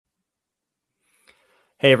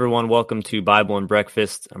Hey everyone, welcome to Bible and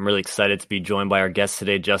Breakfast. I'm really excited to be joined by our guest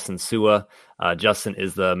today, Justin Sua. Justin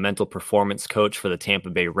is the mental performance coach for the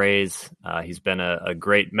Tampa Bay Rays. He's been a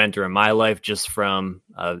great mentor in my life just from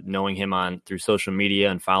knowing him through social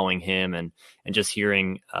media and following him and just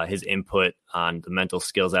hearing his input on the mental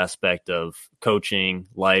skills aspect of coaching,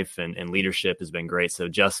 life, and leadership has been great. So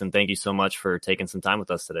Justin, thank you so much for taking some time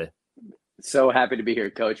with us today. So happy to be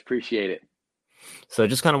here, Coach. Appreciate it. So I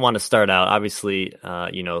just kind of want to start out. Obviously,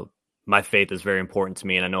 my faith is very important to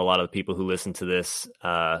me. And I know a lot of the people who listen to this,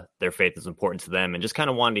 their faith is important to them. And just kind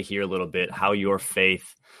of wanted to hear a little bit how your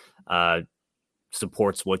faith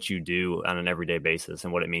supports what you do on an everyday basis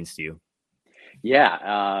and what it means to you.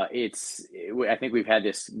 Yeah, I think we've had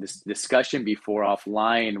this discussion before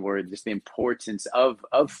offline, where just the importance of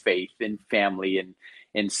faith in family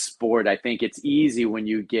and sport. I think it's easy when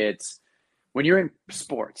you're in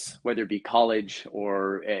sports, whether it be college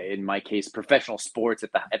or in my case, professional sports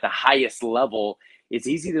at the highest level. It's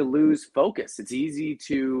easy to lose focus. It's easy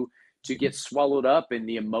to get swallowed up in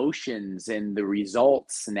the emotions and the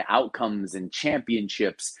results and the outcomes and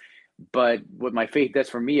championships. But what my faith does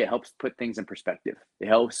for me, it helps put things in perspective. It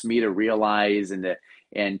helps me to realize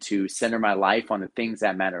and to center my life on the things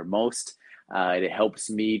that matter most. It helps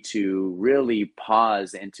me to really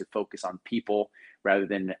pause and to focus on people rather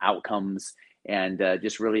than outcomes, and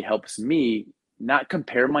just really helps me not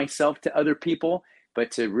compare myself to other people,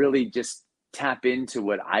 but to really just tap into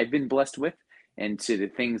what I've been blessed with and to the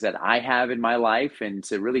things that I have in my life, and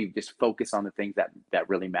to really just focus on the things that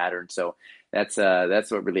really matter. And so that's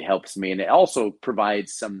what really helps me, and it also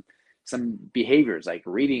provides some behaviors like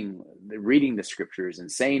reading the scriptures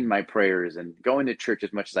and saying my prayers and going to church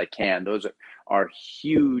as much as I can. Those are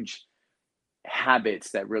huge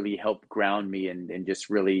habits that really help ground me and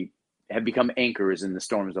just really have become anchors in the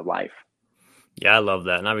storms of life. Yeah, I love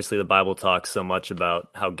that. And obviously the Bible talks so much about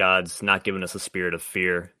how God's not given us a spirit of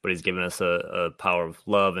fear, but he's given us a power of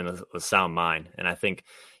love and a sound mind. And I think,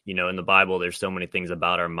 in the Bible, there's so many things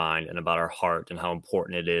about our mind and about our heart and how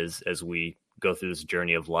important it is as we go through this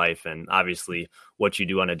journey of life. And obviously what you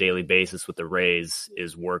do on a daily basis with the Rays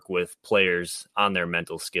is work with players on their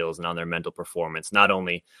mental skills and on their mental performance, not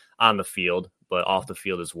only on the field, but off the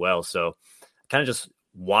field as well. So kind of just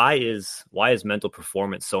why is mental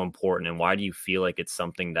performance so important, and why do you feel like it's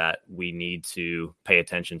something that we need to pay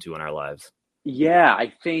attention to in our lives? Yeah,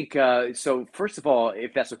 I think so. First of all,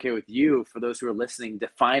 if that's okay with you, for those who are listening,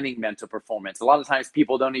 defining mental performance. A lot of times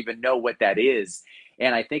people don't even know what that is.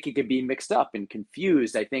 And I think it could be mixed up and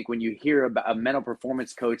confused. I think when you hear about a mental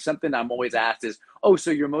performance coach, something I'm always asked is, oh, so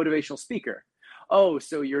you're a motivational speaker. Oh,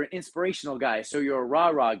 so you're an inspirational guy. So you're a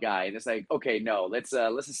rah-rah guy. And it's like, okay, no, let's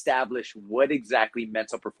establish what exactly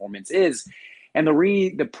mental performance is. And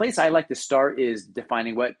the place I like to start is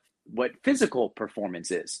defining what physical performance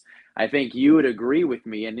is. I think you would agree with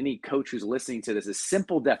me, and any coach who's listening to this, a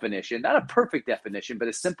simple definition, not a perfect definition, but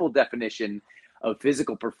a simple definition of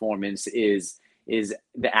physical performance is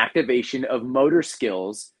the activation of motor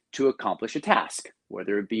skills to accomplish a task,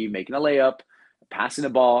 whether it be making a layup, passing a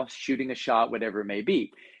ball, shooting a shot, whatever it may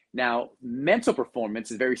be. Now, mental performance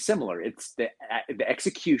is very similar. It's the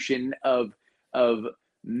execution of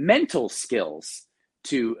mental skills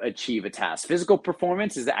to achieve a task. Physical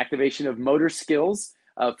performance is the activation of motor skills,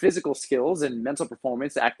 physical skills, and mental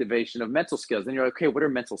performance, the activation of mental skills. And you're like, okay, what are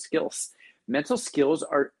mental skills? Mental skills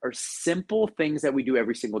are simple things that we do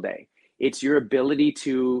every single day. It's your ability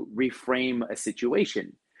to reframe a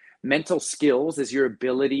situation. Mental skills is your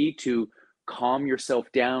ability to calm yourself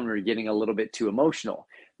down when you're getting a little bit too emotional.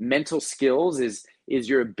 Mental skills is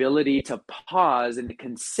your ability to pause and to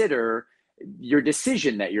consider your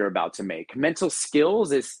decision that you're about to make. Mental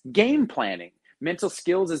skills is game planning. Mental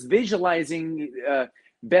skills is visualizing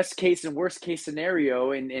best case and worst case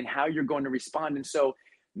scenario and how you're going to respond. And so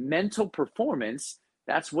mental performance,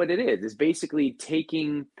 that's what it is. It's basically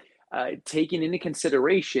taking into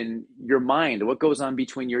consideration your mind, what goes on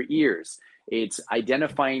between your ears. It's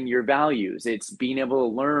identifying your values. It's being able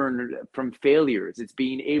to learn from failures. It's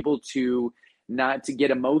being able to not to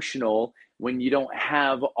get emotional when you don't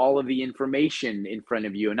have all of the information in front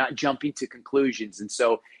of you and not jumping to conclusions. And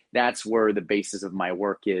so that's where the basis of my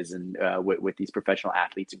work is, and with these professional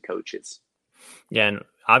athletes and coaches. Yeah, and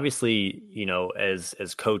obviously,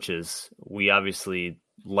 as coaches, we obviously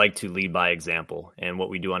like to lead by example, and what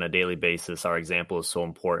we do on a daily basis, our example is so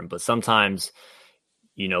important. But sometimes,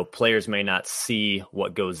 players may not see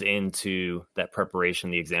what goes into that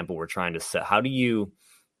preparation, the example we're trying to set. How do you,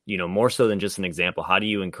 more so than just an example, how do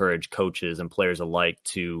you encourage coaches and players alike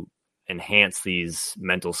to enhance these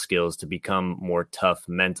mental skills to become more tough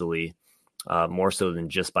mentally, more so than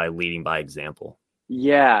just by leading by example?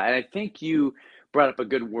 Yeah, and I think you brought up a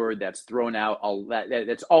good word that's thrown out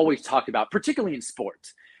that's always talked about, particularly in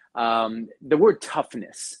sports. The word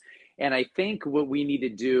toughness. And I think what we need to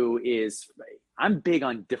do is I'm big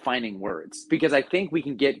on defining words because I think we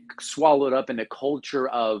can get swallowed up in the culture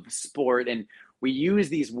of sport and we use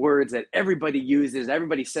these words that everybody uses,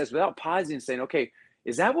 everybody says without pausing and saying, okay,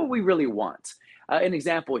 is that what we really want? An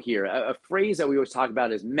example here, a phrase that we always talk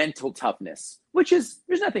about is mental toughness, which is,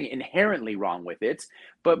 there's nothing inherently wrong with it.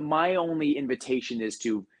 But my only invitation is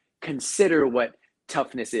to consider what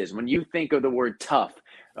toughness is. When you think of the word tough,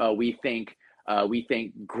 we think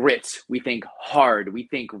grit, we think hard, we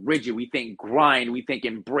think rigid, we think grind, we think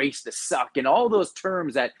embrace the suck, and all those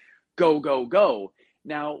terms that go, go, go.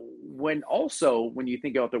 Now, when you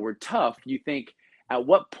think about the word tough, you think at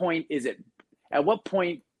what point is it? At what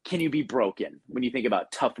point can you be broken when you think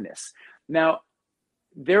about toughness? Now,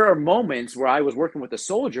 there are moments where I was working with a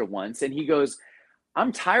soldier once, and he goes,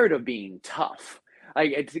 "I'm tired of being tough."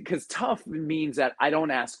 Like, because tough means that I don't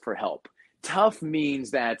ask for help. Tough means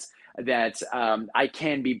that I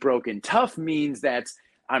can be broken. Tough means that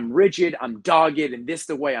I'm rigid, I'm dogged, and this is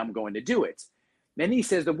the way I'm going to do it. Then he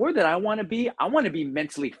says, the word that I want to be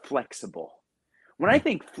mentally flexible. When I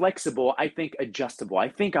think flexible, I think adjustable. I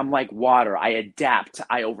think I'm like water. I adapt,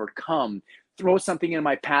 I overcome. Throw something in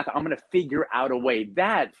my path, I'm going to figure out a way.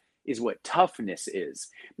 That is what toughness is.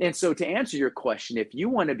 And so, to answer your question, if you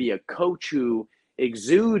want to be a coach who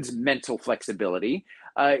exudes mental flexibility,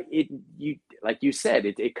 it you like you said,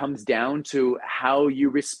 it comes down to how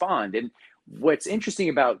you respond. And what's interesting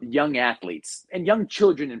about young athletes and young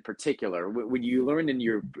children in particular, when you learn in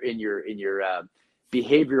your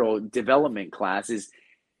behavioral development class, is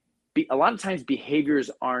a lot of times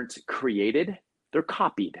behaviors aren't created; they're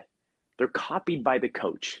copied. They're copied by the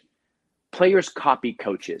coach. Players copy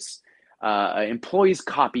coaches. Employees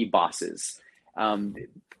copy bosses. Um,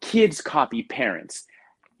 Kids copy parents.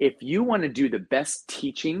 If you want to do the best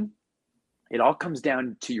teaching, it all comes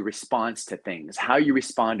down to your response to things, how you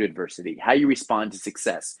respond to adversity, how you respond to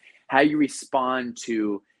success, how you respond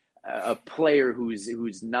to a player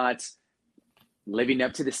who's not living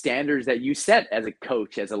up to the standards that you set as a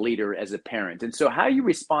coach, as a leader, as a parent. And so how you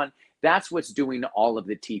respond, that's what's doing all of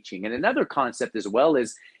the teaching. And another concept as well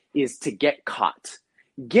is to get caught.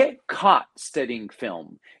 Get caught studying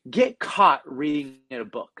film. Get caught reading a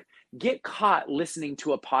book. Get caught listening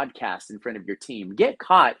to a podcast in front of your team. Get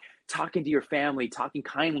caught talking to your family, talking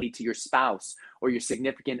kindly to your spouse or your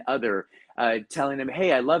significant other, telling them,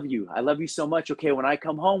 hey, I love you. I love you so much. Okay, when I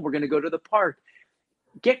come home, we're going to go to the park.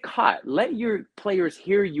 Get caught. Let your players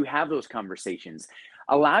hear you have those conversations.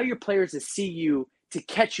 Allow your players to see you, to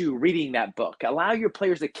catch you reading that book. Allow your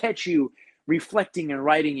players to catch you reflecting and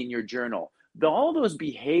writing in your journal. All those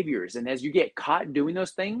behaviors, and as you get caught doing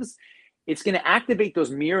those things, it's going to activate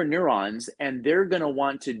those mirror neurons, and they're going to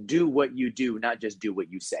want to do what you do, not just do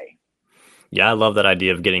what you say. Yeah, I love that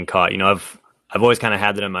idea of getting caught. I've always kind of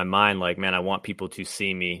had that in my mind, like, man, I want people to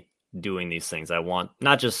see me doing these things. I want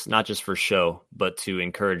not just for show, but to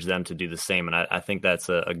encourage them to do the same. And I think that's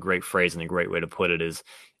a great phrase and a great way to put it is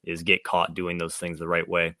get caught doing those things the right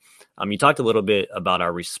way. You talked a little bit about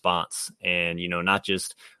our response and, not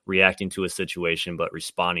just reacting to a situation, but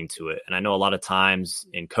responding to it. And I know a lot of times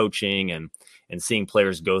in coaching and seeing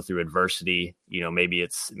players go through adversity, maybe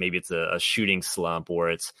it's a shooting slump, or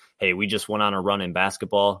it's, hey, we just went on a run in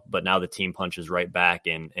basketball, but now the team punches right back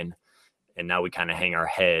and now we kind of hang our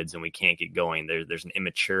heads and we can't get going. There's an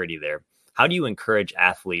immaturity there. How do you encourage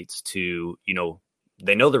athletes to,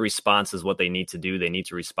 they know the response is what they need to do. They need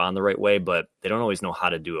to respond the right way, but they don't always know how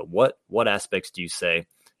to do it. What aspects do you say,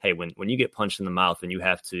 hey, when you get punched in the mouth and you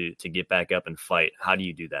have to get back up and fight, how do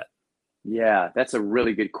you do that? Yeah, that's a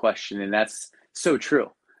really good question. And that's so true.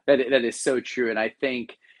 That is so true. And I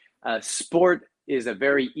think sport is a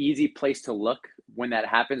very easy place to look when that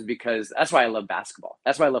happens, because that's why I love basketball.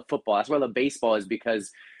 That's why I love football. That's why I love baseball, is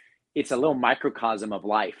because it's a little microcosm of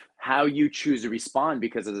life, how you choose to respond,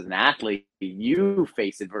 because as an athlete, you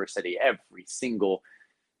face adversity every single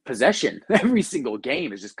possession, every single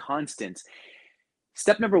game is just constant.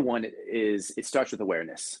 Step number one is it starts with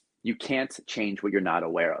awareness. You can't change what you're not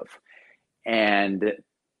aware of. And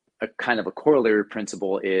a kind of a corollary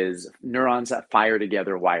principle is neurons that fire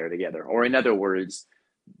together wire together. Or in other words,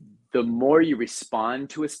 the more you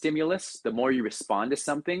respond to a stimulus, the more you respond to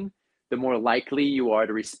something, the more likely you are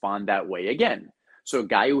to respond that way again. So a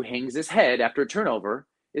guy who hangs his head after a turnover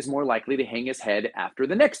is more likely to hang his head after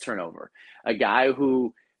the next turnover. A guy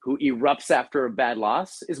who erupts after a bad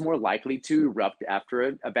loss is more likely to erupt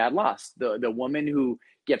after a bad loss. The woman who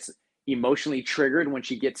gets emotionally triggered when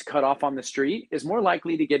she gets cut off on the street is more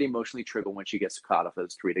likely to get emotionally triggered when she gets cut off of the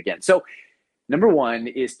street again. So number one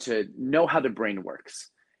is to know how the brain works.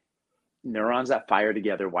 Neurons that fire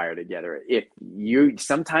together wire together. If you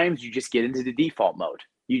sometimes you just get into the default mode.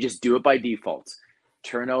 You just do it by default.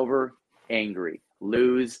 Turnover, angry.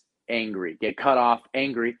 Lose, angry. Get cut off,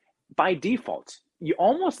 angry. By default. You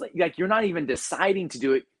almost like you're not even deciding to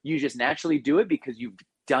do it. You just naturally do it because you've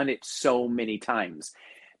done it so many times.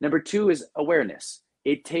 Number two is awareness.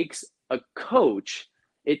 It takes a coach.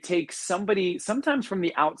 It takes somebody sometimes from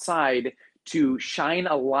the outside to shine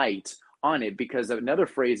a light on it, because another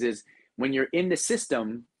phrase is, when you're in the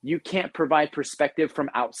system, you can't provide perspective from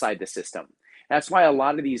outside the system. That's why a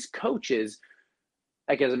lot of these coaches,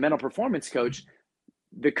 like as a mental performance coach,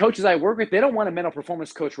 the coaches I work with, they don't want a mental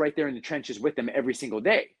performance coach right there in the trenches with them every single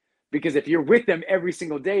day. Because if you're with them every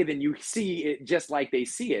single day, then you see it just like they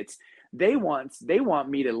see it. They want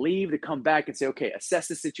me to leave, to come back and say, okay, assess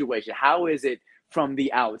the situation. How is it from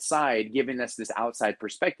the outside, giving us this outside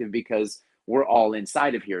perspective, because we're all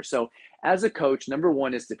inside of here. So as a coach, number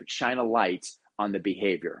one is to shine a light on the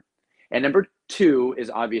behavior. And number two is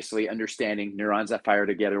obviously understanding neurons that fire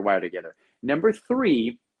together, wire together. Number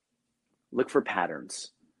three, look for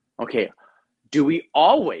patterns. Okay, do we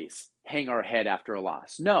always hang our head after a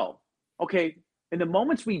loss? No. Okay, in the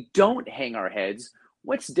moments we don't hang our heads,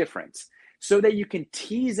 what's different? So that you can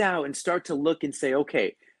tease out and start to look and say,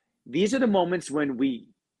 okay, these are the moments when we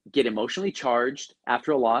get emotionally charged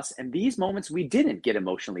after a loss, and these moments we didn't get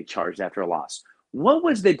emotionally charged after a loss. What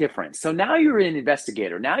was the difference? So now you're an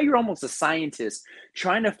investigator. Now you're almost a scientist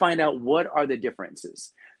trying to find out what are the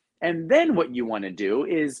differences. And then what you want to do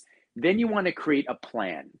is then you want to create a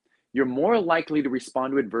plan. You're more likely to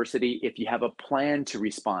respond to adversity if you have a plan to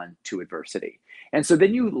respond to adversity. And so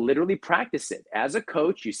then you literally practice it. As a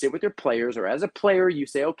coach, you sit with your players, or as a player, you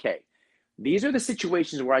say, okay, these are the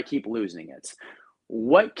situations where I keep losing it.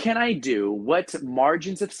 What can I do? What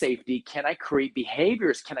margins of safety can I create?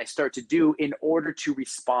 Behaviors can I start to do in order to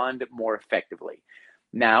respond more effectively?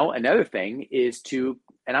 Now, another thing is to,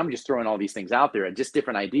 and I'm just throwing all these things out there, just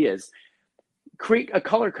different ideas, create a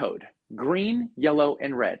color code: green, yellow,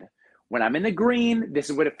 and red. When I'm in the green, this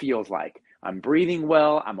is what it feels like. I'm breathing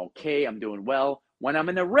well, I'm okay, I'm doing well. When I'm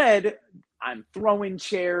in the red, I'm throwing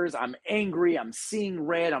chairs, I'm angry, I'm seeing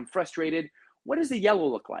red, I'm frustrated. What does the yellow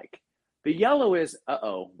look like? The yellow is,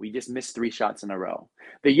 we just missed 3 shots in a row.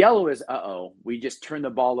 The yellow is, we just turned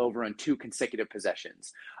the ball over on 2 consecutive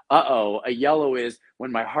possessions. A yellow is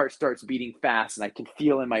when my heart starts beating fast and I can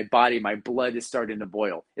feel in my body, my blood is starting to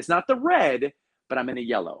boil. It's not the red, but I'm in a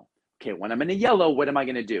yellow. Okay, when I'm in a yellow, what am I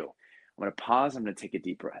going to do? I'm going to pause. I'm going to take a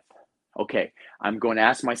deep breath. Okay, I'm going to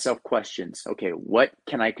ask myself questions. Okay, what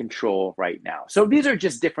can I control right now? So these are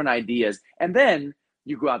just different ideas. And then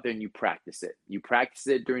you go out there and you practice it. You practice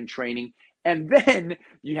it during training, and then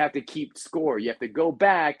you have to keep score. You have to go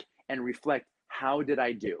back and reflect, how did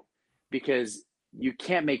I do? Because you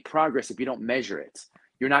can't make progress if you don't measure it.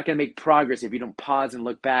 You're not going to make progress if you don't pause and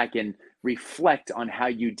look back and reflect on how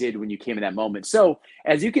you did when you came in that moment. So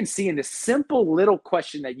as you can see in this simple little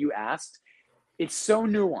question that you asked, it's so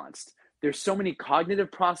nuanced. There's so many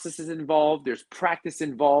cognitive processes involved. There's practice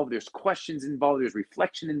involved. There's questions involved. There's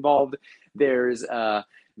reflection involved. There's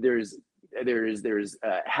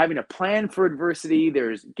having a plan for adversity.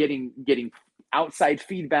 There's getting outside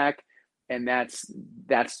feedback, and that's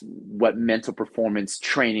what mental performance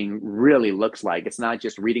training really looks like. It's not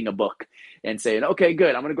just reading a book and saying, okay,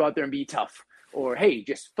 good, I'm going to go out there and be tough, or hey,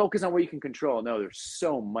 just focus on what you can control. No, there's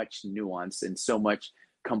so much nuance and so much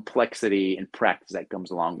complexity and practice that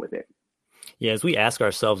comes along with it. Yeah, as we ask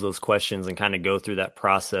ourselves those questions and kind of go through that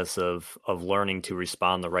process of learning to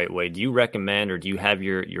respond the right way, do you recommend, or do you have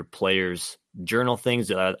your players journal things?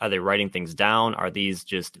 Are they writing things down? Are these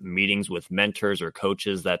just meetings with mentors or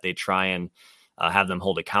coaches that they try and have them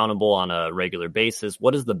hold accountable on a regular basis?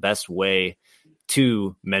 What is the best way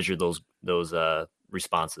to measure those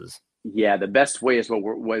responses? Yeah, the best way is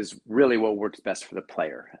was really what works best for the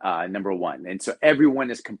player, number one. And so everyone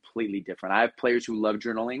is completely different. I have players who love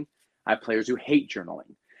journaling. I have players who hate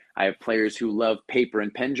journaling. I have players who love paper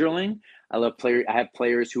and pen journaling. I have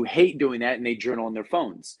players who hate doing that and they journal on their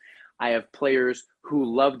phones. I have players who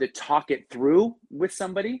love to talk it through with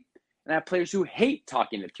somebody, and I have players who hate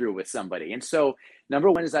talking it through with somebody. And so number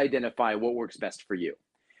one is identify what works best for you.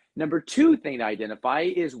 Number two thing to identify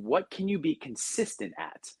is, what can you be consistent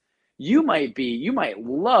at? You might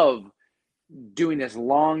love doing this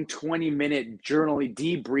long 20-minute journaling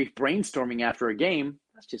debrief brainstorming after a game.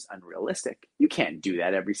 That's just unrealistic. You can't do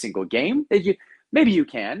that every single game. Maybe you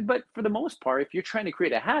can, but for the most part, if you're trying to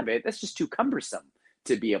create a habit, that's just too cumbersome.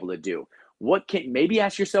 to be able to do? Maybe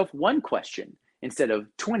ask yourself one question instead of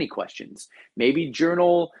 20 questions. Maybe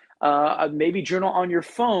journal on your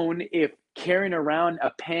phone if carrying around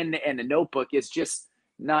a pen and a notebook is just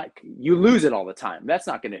not, you lose it all the time. That's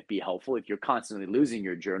not going to be helpful if you're constantly losing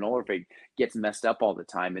your journal or if it gets messed up all the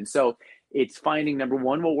time. And so it's finding, number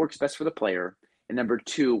one, what works best for the player. And number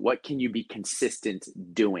two, what can you be consistent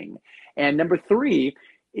doing? And number three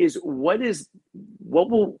is what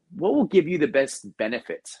will give you the best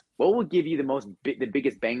benefits? What will give you the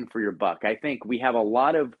biggest bang for your buck? I think we have a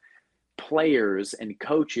lot of players and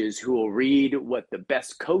coaches who will read what the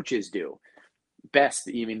best coaches do. Best,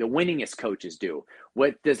 you mean the winningest coaches do.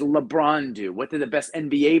 What does LeBron do? What do the best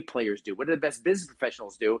NBA players do? What do the best business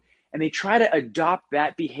professionals do? And they try to adopt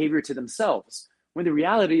that behavior to themselves, when the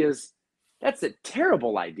reality is that's a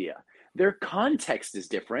terrible idea. Their context is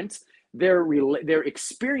different. Their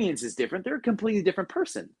experience is different. They're a completely different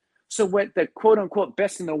person. So what the quote unquote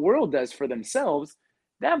best in the world does for themselves,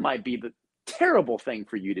 that might be the terrible thing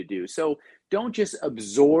for you to do. So don't just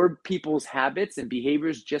absorb people's habits and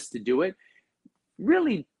behaviors just to do it.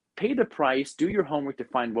 Really pay the price, do your homework to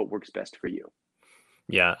find what works best for you.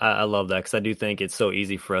 Yeah, I love that, because I do think it's so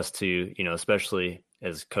easy for us to, especially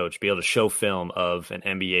as a coach, be able to show film of an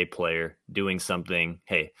NBA player doing something.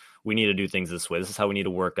 Hey, we need to do things this way. This is how we need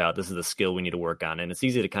to work out. This is the skill we need to work on. And it's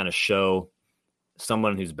easy to kind of show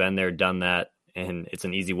someone who's been there, done that. And it's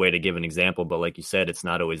an easy way to give an example. But like you said, it's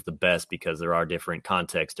not always the best, because there are different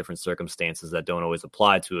contexts, different circumstances that don't always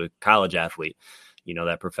apply to a college athlete.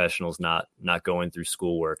 That professional's not going through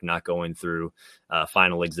schoolwork, not going through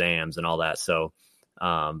final exams and all that. So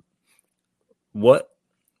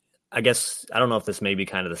I guess, I don't know if this may be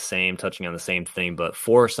kind of the same, touching on the same thing, but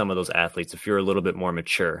for some of those athletes, if you're a little bit more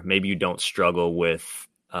mature, maybe you don't struggle with,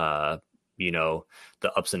 the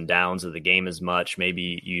ups and downs of the game as much.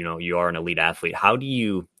 Maybe, you are an elite athlete. How do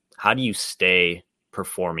you stay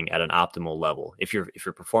performing at an optimal level? If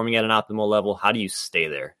you're performing at an optimal level, how do you stay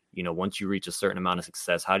there? Once you reach a certain amount of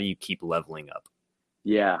success, how do you keep leveling up?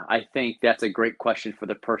 Yeah, I think that's a great question for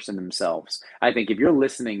the person themselves. I think if you're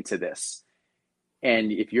listening to this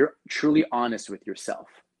and if you're truly honest with yourself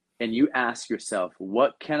and you ask yourself,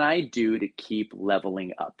 what can I do to keep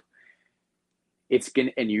leveling up?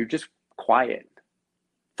 And you're just quiet.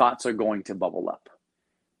 Thoughts are going to bubble up.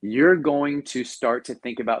 You're going to start to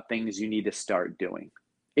think about things you need to start doing.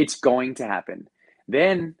 It's going to happen.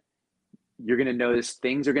 Then you're going to notice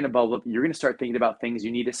things are going to bubble up. You're going to start thinking about things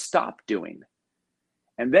you need to stop doing.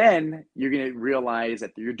 And then you're going to realize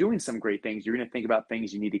that you're doing some great things. You're going to think about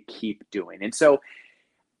things you need to keep doing. And so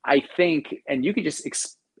I think, and you can just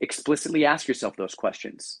explicitly ask yourself those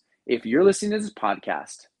questions. If you're listening to this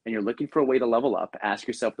podcast and you're looking for a way to level up, ask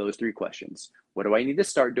yourself those three questions. What do I need to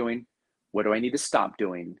start doing? What do I need to stop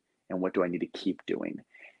doing? And what do I need to keep doing?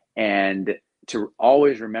 And to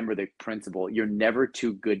always remember the principle, you're never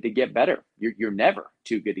too good to get better. You're never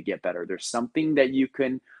too good to get better. There's something that you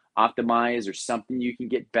can optimize or something you can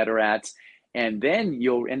get better at. And then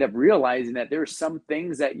you'll end up realizing that there are some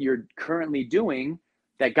things that you're currently doing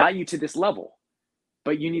that got you to this level,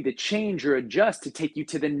 but you need to change or adjust to take you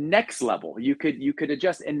to the next level. You could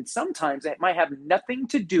adjust. And sometimes it might have nothing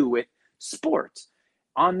to do with sports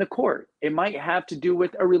on the court. It might have to do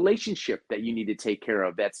with a relationship that you need to take care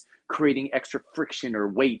of that's creating extra friction or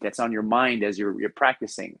weight that's on your mind as you're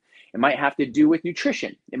practicing. It might have to do with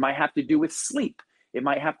nutrition. It might have to do with sleep. It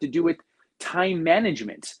might have to do with time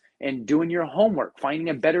management and doing your homework, finding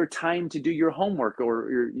a better time to do your homework or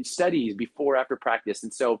your studies before, after practice.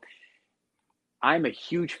 And so I'm a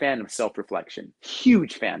huge fan of self-reflection,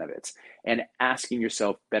 huge fan of it, and asking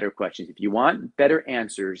yourself better questions. If you want better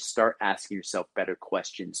answers, start asking yourself better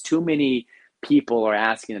questions. Too many people are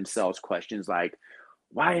asking themselves questions like,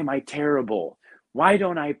 why am I terrible? Why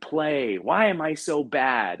don't I play? Why am I so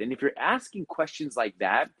bad? And if you're asking questions like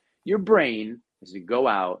that, your brain is going to go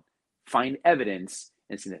out, find evidence,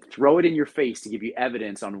 and it's going to throw it in your face to give you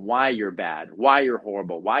evidence on why you're bad, why you're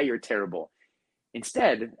horrible, why you're terrible.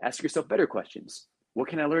 Instead, ask yourself better questions. What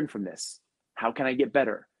can I learn from this? How can I get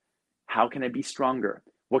better? How can I be stronger?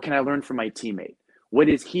 What can I learn from my teammate? What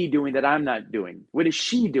is he doing that I'm not doing? What is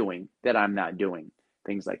she doing that I'm not doing?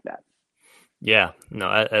 Things like that. Yeah,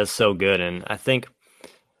 no, that's so good. And I think,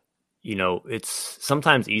 it's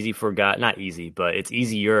sometimes easy for guys, not easy, but it's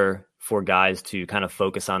easier for guys to kind of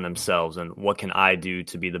focus on themselves and what can I do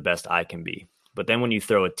to be the best I can be. But then when you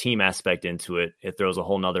throw a team aspect into it, it throws a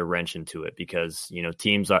whole nother wrench into it because,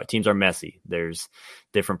 teams are messy. There's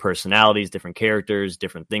different personalities, different characters,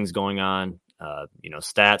 different things going on,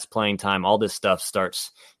 stats, playing time, all this stuff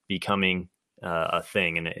starts becoming a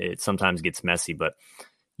thing, and it sometimes gets messy. But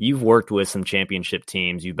You've worked with some championship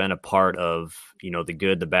teams. You've been a part of, the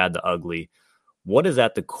good, the bad, the ugly. What is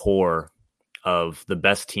at the core of the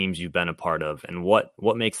best teams you've been a part of, and what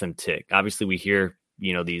makes them tick? Obviously, we hear,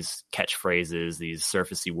 these catchphrases, these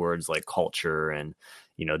surfacey words like culture and,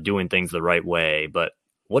 doing things the right way. But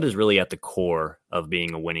what is really at the core of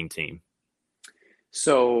being a winning team?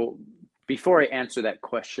 So before I answer that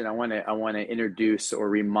question, I want to introduce or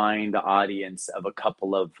remind the audience of a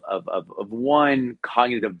couple of one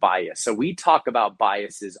cognitive bias. So we talk about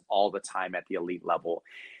biases all the time at the elite level,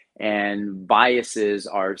 and biases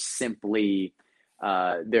are simply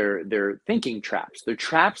they're thinking traps. They're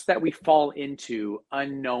traps that we fall into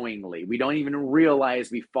unknowingly. We don't even realize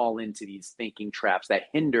we fall into these thinking traps that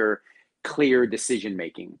hinder clear decision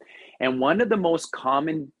making. And one of the most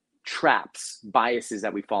common biases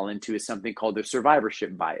that we fall into is something called the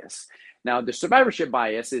survivorship bias. Now, the survivorship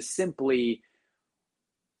bias is simply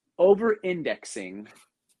over indexing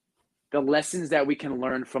the lessons that we can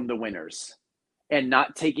learn from the winners and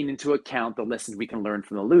not taking into account the lessons we can learn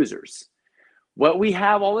from the losers. What we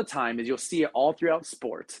have all the time is, you'll see it all throughout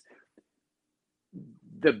sports.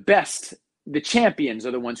 The champions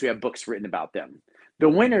are the ones who have books written about them. The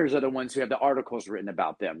winners are the ones who have the articles written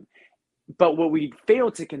about them. But what we fail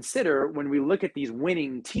to consider when we look at these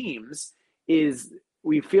winning teams is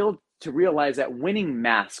we fail to realize that winning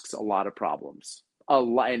masks a lot of problems. A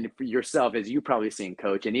lot, and for yourself, as you probably seen,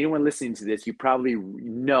 Coach, and anyone listening to this, you probably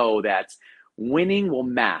know that winning will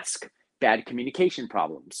mask bad communication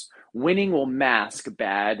problems. Winning will mask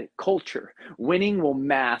bad culture. Winning will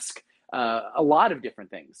mask a lot of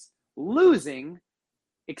different things. Losing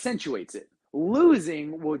accentuates it.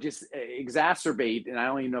 Losing will just exacerbate, and I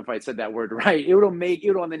don't even know if I said that word right. It'll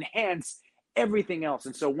enhance everything else.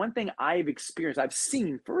 And so one thing I've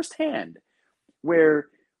seen firsthand, where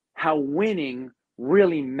how winning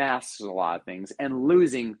really masks a lot of things and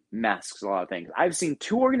losing masks a lot of things. I've seen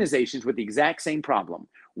two organizations with the exact same problem.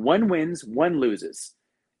 One wins, one loses.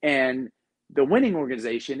 And the winning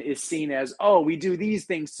organization is seen as, oh, we do these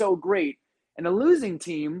things so great. And the losing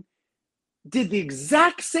team did the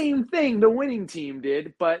exact same thing the winning team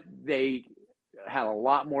did, but they had a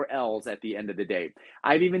lot more L's at the end of the day.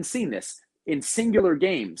 I've even seen this in singular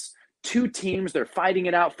games. Two teams, they're fighting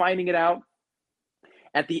it out.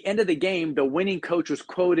 At the end of the game, the winning coach was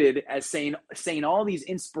quoted as saying all these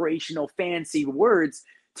inspirational, fancy words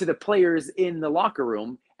to the players in the locker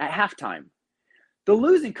room at halftime. The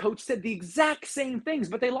losing coach said the exact same things,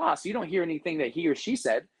 but they lost. You don't hear anything that he or she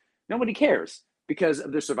said. Nobody cares because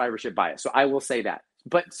of the survivorship bias. So I will say that.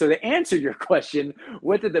 But so to answer your question,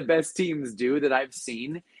 what did the best teams do that I've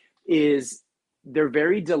seen is they're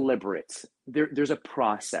very deliberate. There's a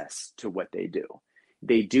process to what they do.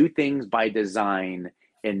 They do things by design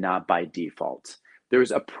and not by default.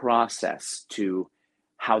 There's a process to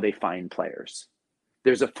how they find players.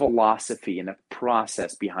 There's a philosophy and a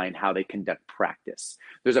process behind how they conduct practice.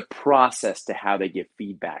 There's a process to how they give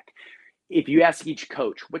feedback. If you ask each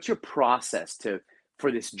coach, what's your process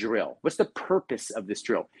for this drill? What's the purpose of this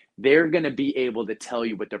drill? They're going to be able to tell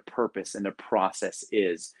you what their purpose and their process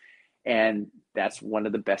is. And that's one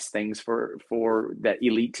of the best things for that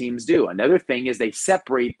elite teams do. Another thing is they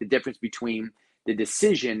separate the difference between the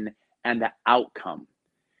decision and the outcome.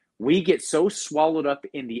 We get so swallowed up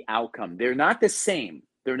in the outcome. They're not the same.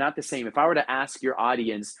 If I were to ask your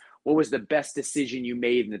audience, what was the best decision you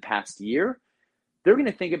made in the past year? They're going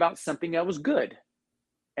to think about something that was good.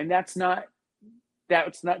 And that's the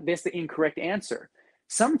incorrect answer.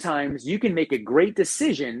 Sometimes you can make a great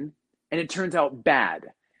decision and it turns out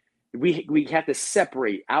bad. We have to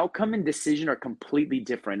separate. Outcome and decision are completely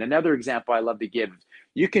different. Another example I love to give,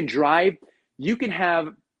 you can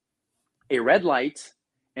have a red light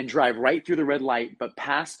and drive right through the red light, but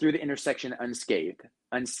pass through the intersection unscathed,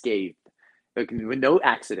 with no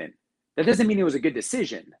accident. That doesn't mean it was a good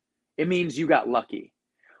decision. It means you got lucky.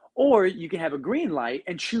 Or you can have a green light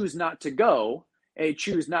and choose not to go, and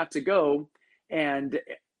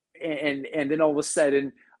then all of a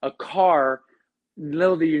sudden a car,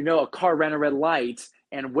 little do you know, a car ran a red light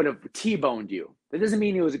and would have T-boned you. That doesn't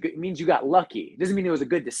mean it means you got lucky. It doesn't mean it was a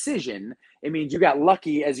good decision. It means you got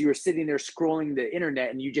lucky as you were sitting there scrolling the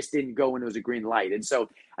internet and you just didn't go when it was a green light. And so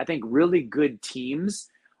I think really good teams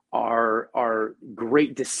are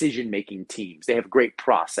great decision-making teams. They have great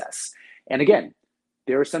process. And again,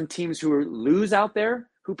 there are some teams who lose out there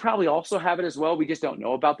who probably also have it as well. We just don't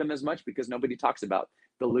know about them as much because nobody talks about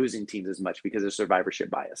the losing teams as much because of survivorship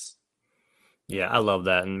bias. Yeah, I love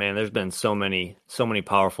that. And man, there's been so many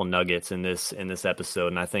powerful nuggets in this episode.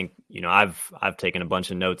 And I think, I've taken a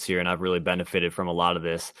bunch of notes here and I've really benefited from a lot of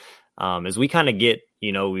this. As we kind of get,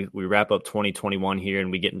 we wrap up 2021 here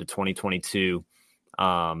and we get into 2022.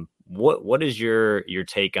 What is your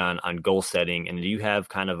take on goal setting? And do you have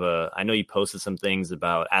kind of I know you posted some things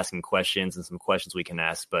about asking questions and some questions we can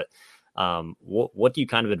ask, but what do you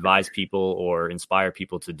kind of advise people or inspire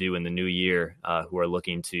people to do in the new year who are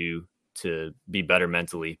looking to be better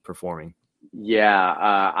mentally performing? Yeah,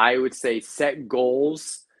 I would say set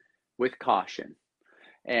goals with caution.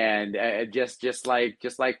 And just like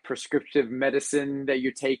prescriptive medicine that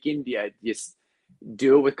you're taking, yeah, just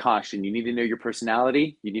do it with caution. You need to know your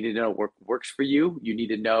personality. You need to know what works for you. You need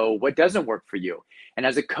to know what doesn't work for you. And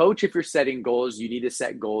as a coach, if you're setting goals, you need to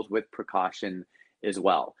set goals with precaution as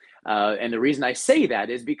well. And the reason I say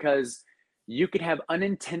that is because you could have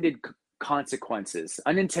unintended consequences,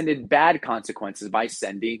 unintended bad consequences by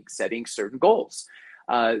setting certain goals.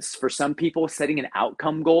 For some people, setting an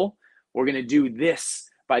outcome goal, we're going to do this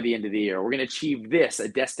by the end of the year. We're going to achieve this, a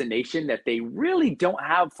destination that they really don't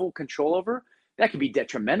have full control over. That could be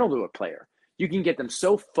detrimental to a player. You can get them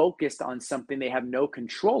so focused on something they have no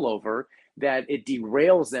control over that it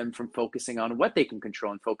derails them from focusing on what they can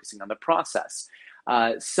control and focusing on the process.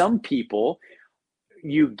 Some people,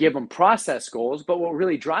 you give them process goals, but what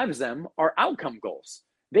really drives them are outcome goals.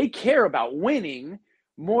 They care about winning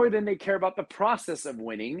more than they care about the process of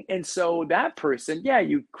winning. And so that person, yeah,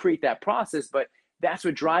 you create that process, but that's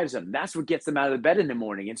what drives them. That's what gets them out of the bed in the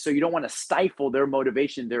morning. And so you don't want to stifle their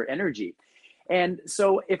motivation, their energy. And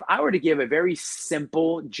so if I were to give a very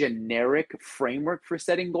simple, generic framework for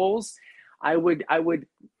setting goals, I would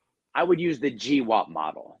use the GWOP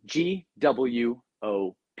model, GWOP.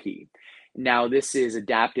 Now, this is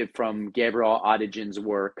adapted from Gabriel Oettingen's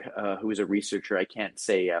work, who is a researcher. I can't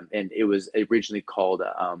say, and it was originally called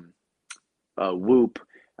WOOP,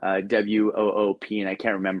 WOOP, and I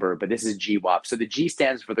can't remember, but this is GWOP. So the G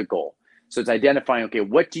stands for the goal. So it's identifying, okay,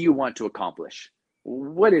 what do you want to accomplish?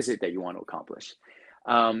 What is it that you want to accomplish?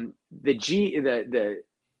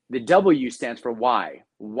 The W stands for why.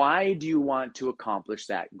 Why do you want to accomplish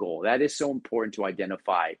that goal? That is so important to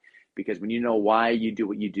identify, because when you know why you do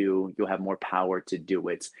what you do, you'll have more power to do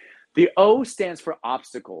it. The O stands for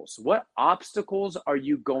obstacles. What obstacles are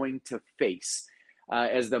you going to face?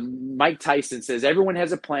 As the Mike Tyson says, everyone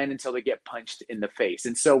has a plan until they get punched in the face.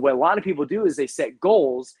 And so what a lot of people do is they set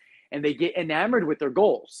goals and they get enamored with their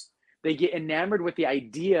goals. They get enamored with the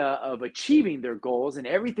idea of achieving their goals, and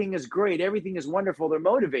everything is great, everything is wonderful, they're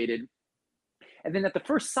motivated. And then at the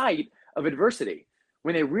first sight of adversity,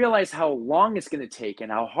 when they realize how long it's going to take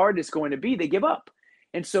and how hard it's going to be, they give up.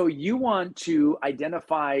 And so you want to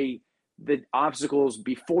identify the obstacles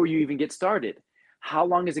before you even get started. How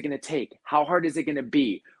long is it going to take? How hard is it going to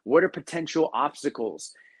be? What are potential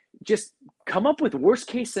obstacles? Just come up with worst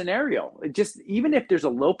case scenario. Just even if there's a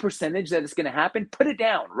low percentage that it's going to happen, put it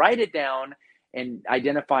down, write it down, and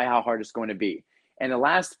identify how hard it's going to be. And the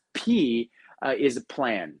last P is a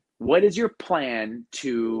plan. What is your plan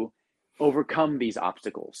to overcome these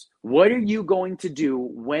obstacles? What are you going to do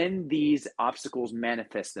when these obstacles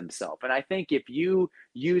manifest themselves? And I think if you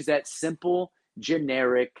use that simple,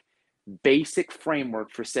 generic, basic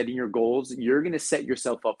framework for setting your goals, you're going to set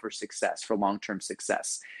yourself up for success, for long-term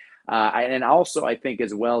success. And also, I think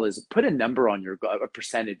as well as put a number on your a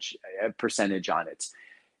percentage on it.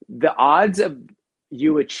 The odds of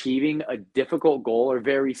you achieving a difficult goal are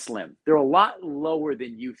very slim. They're a lot lower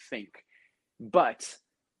than you think, but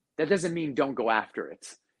that doesn't mean don't go after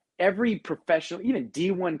it. Every professional, even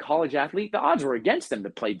D1 college athlete, the odds were against them to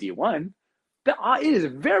play D1. It is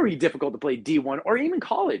very difficult to play D1 or even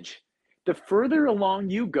college. The further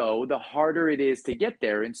along you go, the harder it is to get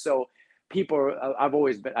there. And so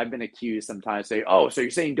I've been accused sometimes say, oh, so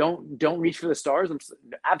you're saying don't reach for the stars?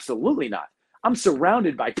 Absolutely not. I'm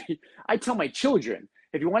surrounded by people. I tell my children,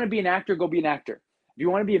 if you want to be an actor, go be an actor. If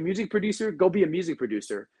you want to be a music producer, go be a music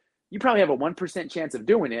producer. You probably have a 1% chance of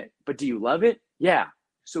doing it, but do you love it? Yeah.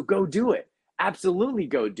 So go do it. Absolutely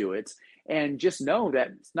go do it. And just know that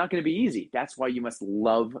it's not going to be easy. That's why you must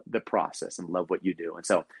love the process and love what you do. And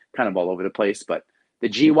so kind of all over the place, but the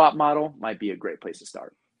GWOP model might be a great place to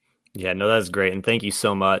start. Yeah, no, that's great. And thank you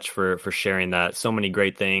so much for sharing that. So many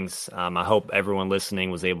great things. I hope everyone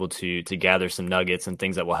listening was able to gather some nuggets and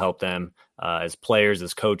things that will help them as players,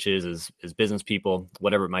 as coaches, as business people,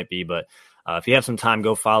 whatever it might be. But if you have some time,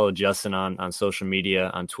 go follow Justin on social media,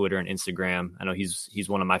 on Twitter and Instagram. I know he's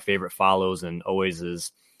one of my favorite follows and always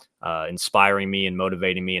is inspiring me and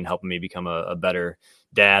motivating me and helping me become a better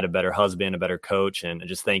dad, a better husband, a better coach. And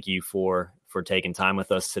just thank you for taking time with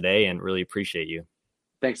us today and really appreciate you.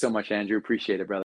 Thanks so much, Andrew. Appreciate it, brother.